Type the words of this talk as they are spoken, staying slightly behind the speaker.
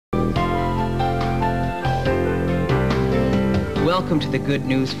Welcome to the Good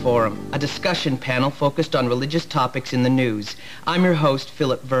News Forum, a discussion panel focused on religious topics in the news. I'm your host,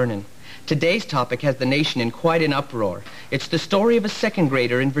 Philip Vernon. Today's topic has the nation in quite an uproar. It's the story of a second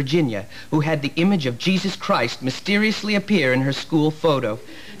grader in Virginia who had the image of Jesus Christ mysteriously appear in her school photo.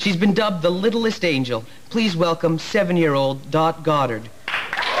 She's been dubbed the littlest angel. Please welcome 7-year-old Dot Goddard.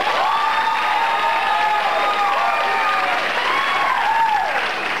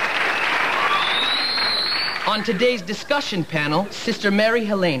 On today's discussion panel, Sister Mary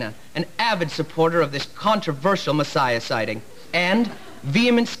Helena, an avid supporter of this controversial Messiah sighting, and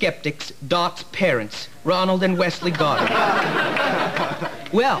vehement skeptics, Dot's parents, Ronald and Wesley Goddard.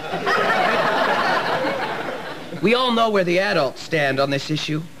 Well, we all know where the adults stand on this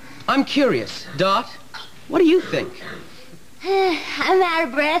issue. I'm curious, Dot, what do you think? I'm out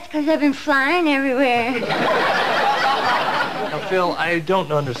of breath because I've been flying everywhere. Now, Phil, I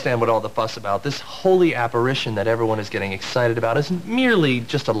don't understand what all the fuss about. This holy apparition that everyone is getting excited about isn't merely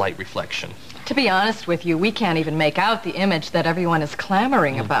just a light reflection. To be honest with you, we can't even make out the image that everyone is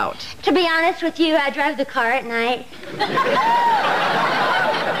clamoring about. To be honest with you, I drive the car at night.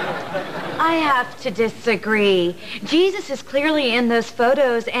 I have to disagree. Jesus is clearly in those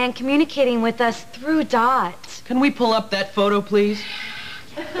photos and communicating with us through Dot. Can we pull up that photo, please?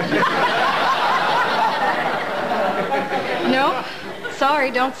 Nope. Sorry,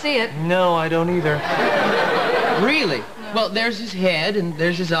 don't see it. No, I don't either. Really? Well, there's his head, and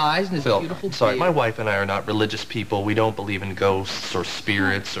there's his eyes, and his Phil, beautiful sorry, beard. my wife and I are not religious people. We don't believe in ghosts or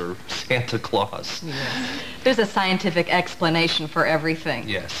spirits or Santa Claus. Yes. There's a scientific explanation for everything.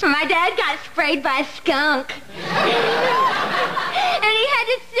 Yes. My dad got sprayed by a skunk. And he had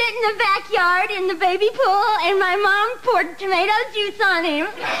to sit in the backyard in the baby pool, and my mom poured tomato juice on him.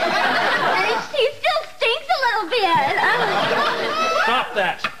 And he still stinks a little bit. Stop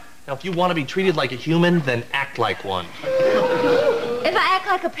that! Now, if you want to be treated like a human, then act like one. If I act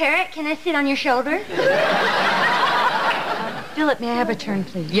like a parrot, can I sit on your shoulder? Philip, may I have a turn,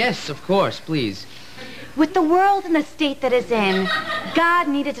 please? Yes, of course, please. With the world in the state that it's in, God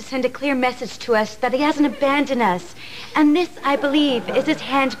needed to send a clear message to us that he hasn't abandoned us. And this, I believe, is his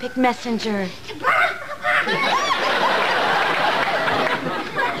hand-picked messenger.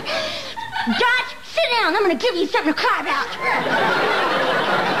 Dot, sit down. I'm going to give you something to cry about.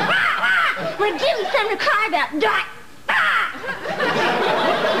 I'm going to give you something to cry about, Dot.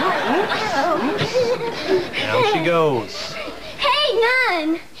 Down she goes. Hey,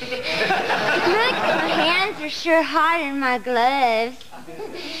 Nun. Look, my hands are sure hot in my gloves.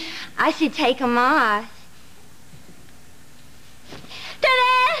 I should take them off.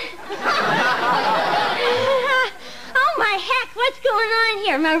 Ta-da! Oh, my heck, what's going on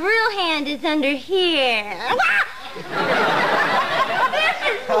here? My real hand is under here. This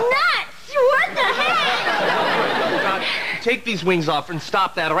is nuts! What the heck? Take these wings off and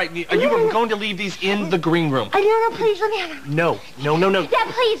stop that, all right? You were going to leave these in the green room. No, please, let me have them. No. Dad,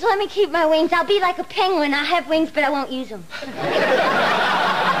 please, let me keep my wings. I'll be like a penguin. I have wings, but I won't use them.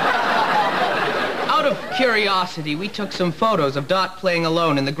 Out of curiosity, we took some photos of Dot playing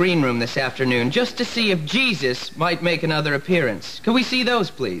alone in the green room this afternoon, just to see if Jesus might make another appearance. Could we see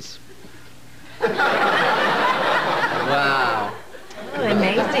those, please? Wow. Oh,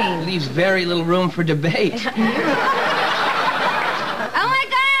 amazing. Leaves very little room for debate. Oh, my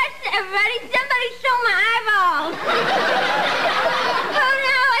gosh, everybody, somebody show my eyeballs. Oh,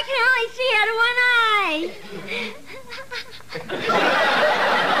 no, I can only see out of one eye.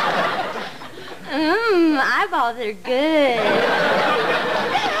 Eyeballs are good.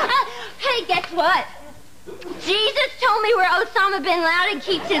 Hey, guess what? Jesus told me where Osama bin Laden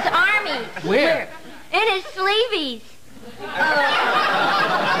keeps his army. Where? In his sleeveys. That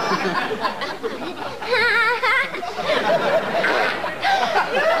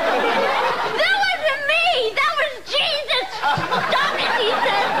wasn't me. That was Jesus. Stop it,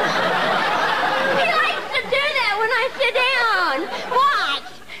 Jesus. He likes to do that when I sit down. Why?